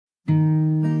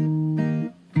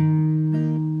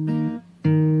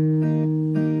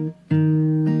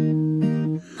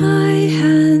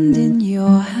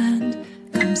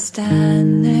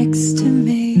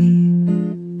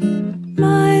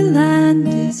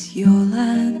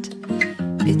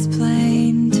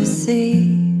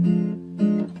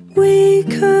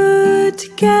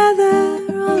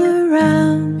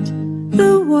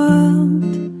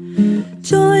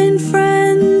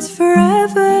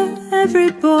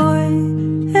boy,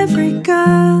 every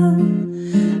girl.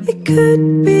 It could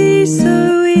be so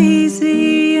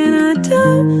easy, and I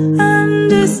don't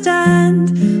understand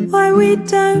why we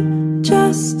don't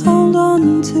just hold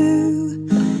on to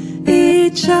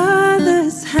each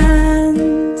other's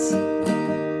hands.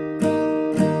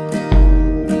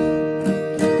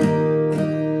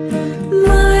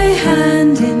 My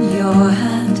hand in your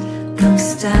hand, come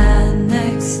stand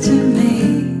next to me.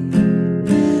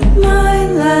 My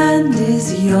land is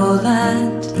your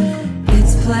land,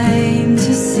 it's plain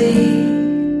to see.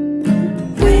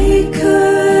 We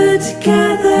could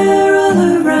gather all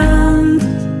around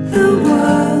the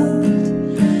world,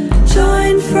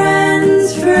 join friends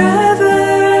forever,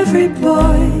 every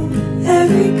boy,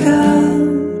 every girl.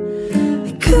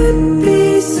 It could be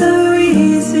so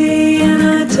easy, and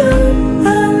I don't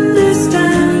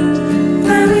understand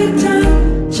why we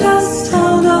don't just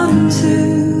hold on to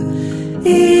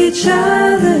each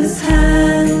other's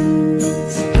hands.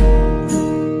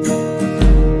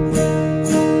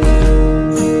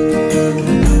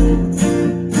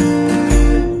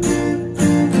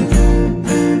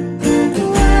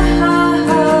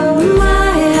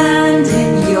 My hand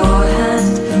in your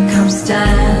hand, come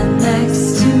stand next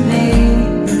to me.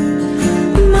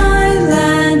 My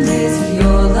land is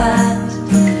your land,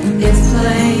 it's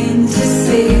plain to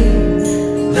see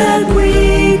that we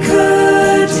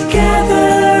could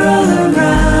gather all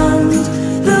around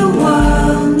the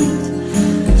world,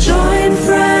 join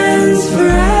friends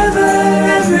forever,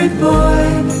 every boy,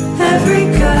 every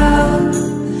girl.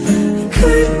 It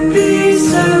could be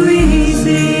so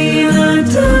easy, and I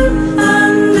don't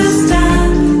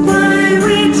understand why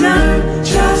we don't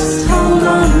just hold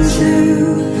on to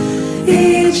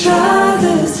each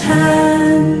other's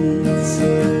hands.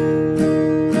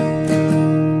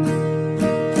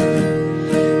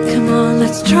 Come on,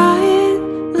 let's try